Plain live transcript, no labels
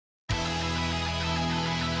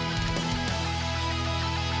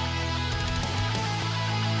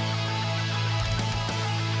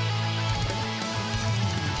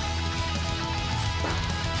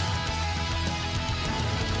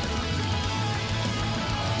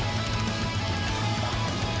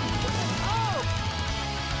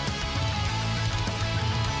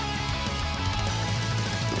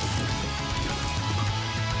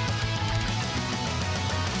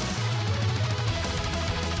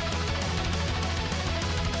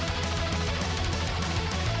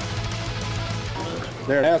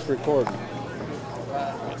There, that's recording.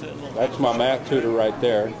 That's my math tutor right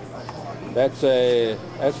there. That's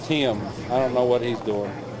Tim. I don't know what he's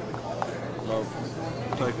doing.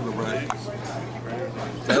 Taking the breaks.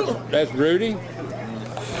 That's Rudy.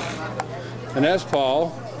 And that's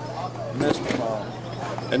Paul. Mr. Paul.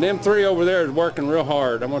 And them three over there is working real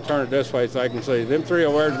hard. I'm going to turn it this way so I can see. Them three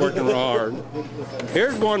over there is working real hard.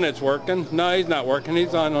 Here's one that's working. No, he's not working.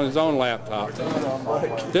 He's on his own laptop.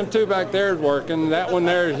 Them two back there is working. That one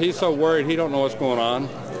there, he's so worried he don't know what's going on.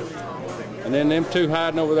 And then them two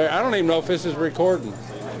hiding over there. I don't even know if this is recording.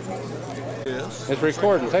 Yes. It's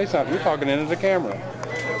recording. Say something. You're talking into the camera.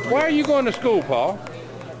 Why are you going to school, Paul?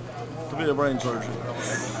 To be a brain surgeon.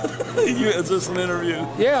 Is this an interview?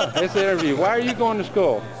 Yeah, it's an interview. Why are you going to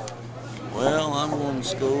school? Well, I'm going to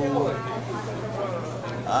school.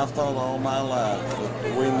 I've thought all my life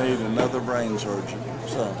that we need another brain surgeon.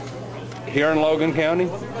 So. Here in Logan County?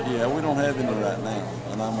 Yeah, we don't have any right now.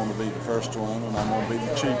 And I'm going to be the first one, and I'm going to be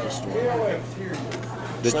the cheapest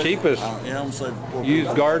one. The cheapest? Yeah, I'm saying. Use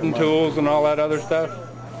garden tools and all that other stuff?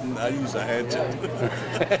 I use a hatchet.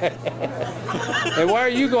 Hey, why are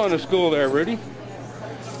you going to school there, Rudy?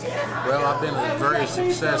 Well, I've been a very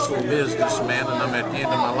successful businessman, and I'm at the end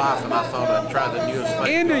of my life, and I thought I'd try the newest thing.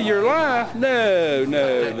 End of your life? No.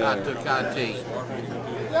 I took IT.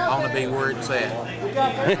 I want to be where it's at.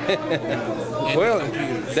 Well,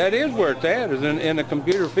 that is where it's at, is in the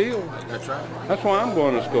computer field. That's right. That's why I'm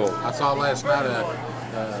going to school. I saw last night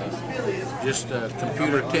just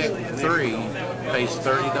Computer Tech 3 pays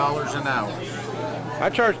 $30 an hour. I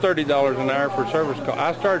charge $30 an hour for a service call.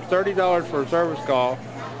 I charge $30 for a service call,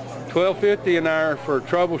 $12.50 an hour for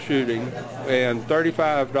troubleshooting, and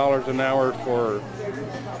 $35 an hour for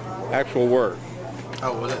actual work.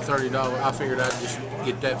 Oh, well, that $30, I figured I'd just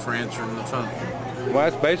get that for answering the phone. Well,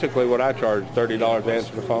 that's basically what I charge, $30 to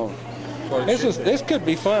answer the phone. This could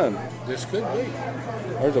be fun. This could be.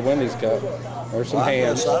 There's a Wendy's cup. There's some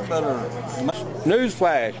hands. I better.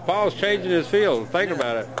 Newsflash, Paul's changing his field. Think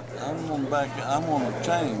about it. I'm going to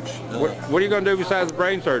change. What are you going to do besides the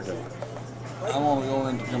brain surgeon? I want to go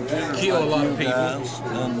into computers. Kill a lot of people. And,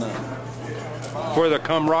 for the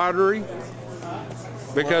camaraderie?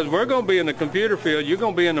 Because we're going to be in the computer field, you're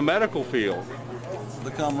going to be in the medical field.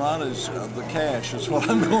 The camaraderie is the cash is what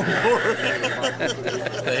I'm going for.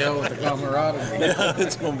 The hell with the camaraderie. Yeah,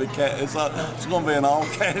 it's going to be it's going to be an all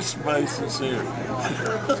cash basis here.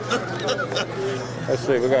 Let's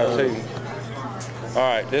see, we got to see. All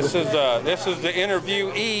right, this is the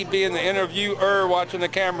interviewee being the interviewer watching the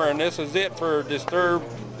camera, and this is it for Disturb.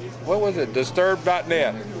 What was it?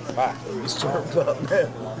 Disturb.net. Bye. Disturb.net.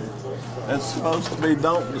 It's supposed to be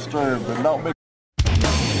don't disturb, but don't be.